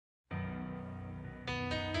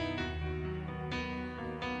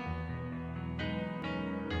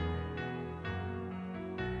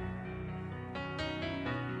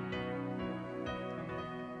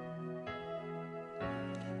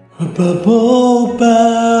above all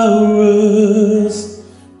powers,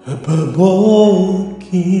 above all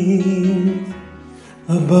kings,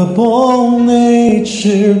 above all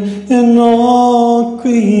nature and all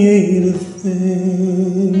created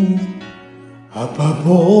things, above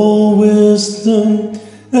all wisdom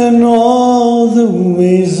and all the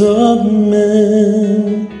ways of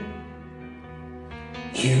men.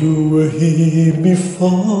 You were here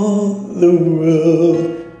before the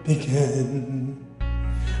world began.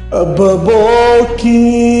 Above all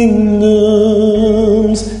kingdoms,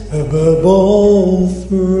 above all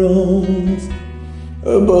thrones,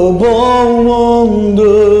 above all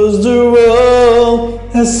wonders the world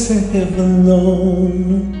has ever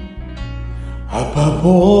known, above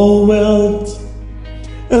all wealth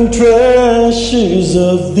and treasures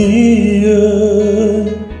of the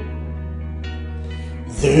earth,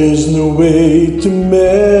 there's no way to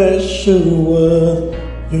measure what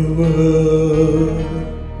you were.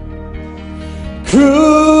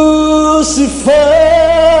 Crucified,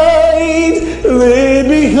 laid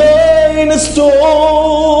behind a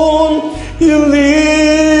stone, you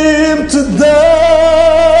lived to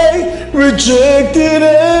die, rejected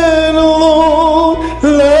and alone,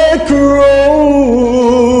 like a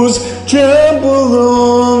rose trampled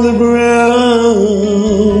on the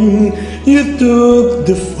ground. You took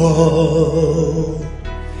the fall,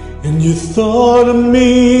 and you thought of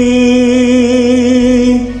me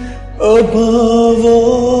above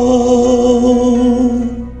all.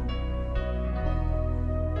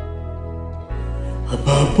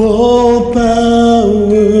 Above all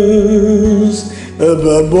powers,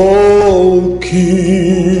 above all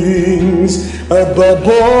kings, above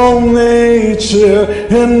all nature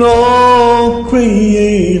and all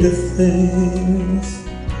created things,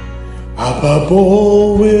 above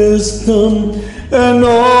all wisdom and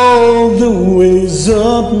all the ways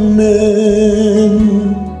of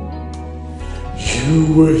men. You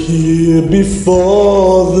were here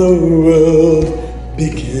before the world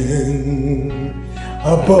began.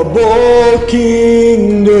 Above all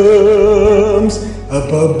kingdoms,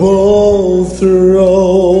 above all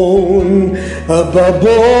throne, above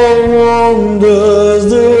all wonders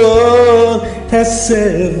the world has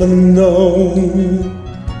ever known,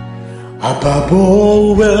 above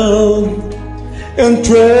all wealth and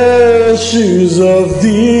treasures of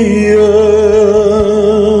the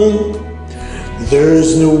earth,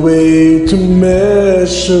 there's no way to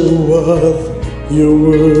measure what you're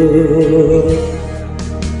worth.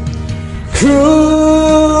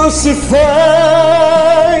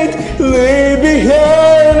 Crucified, lay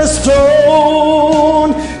behind a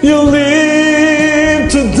stone, you live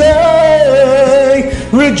to die,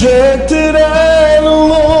 rejected and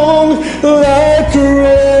alone, like a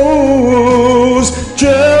rose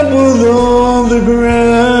trampled on the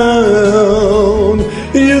ground.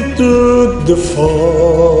 You took the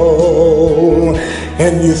fall,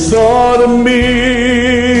 and you thought of me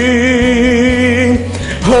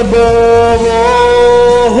above all.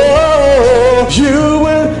 You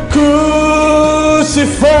were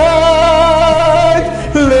crucified,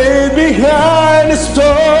 laid behind a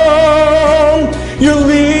stone, you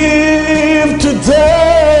lived to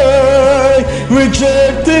die,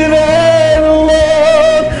 rejected and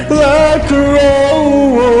alone, like a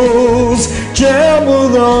rose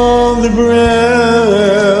trampled on the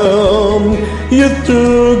ground. You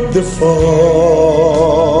took the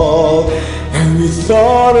fall, and you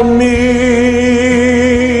thought of me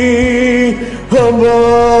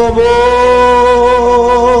above all,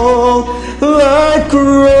 like a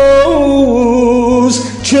rose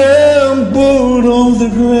trampled on the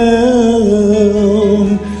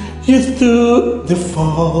ground. You took the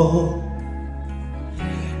fall,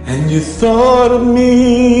 and you thought of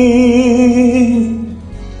me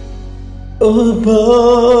above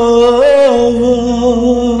all.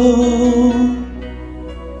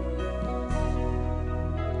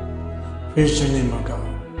 Praise your name.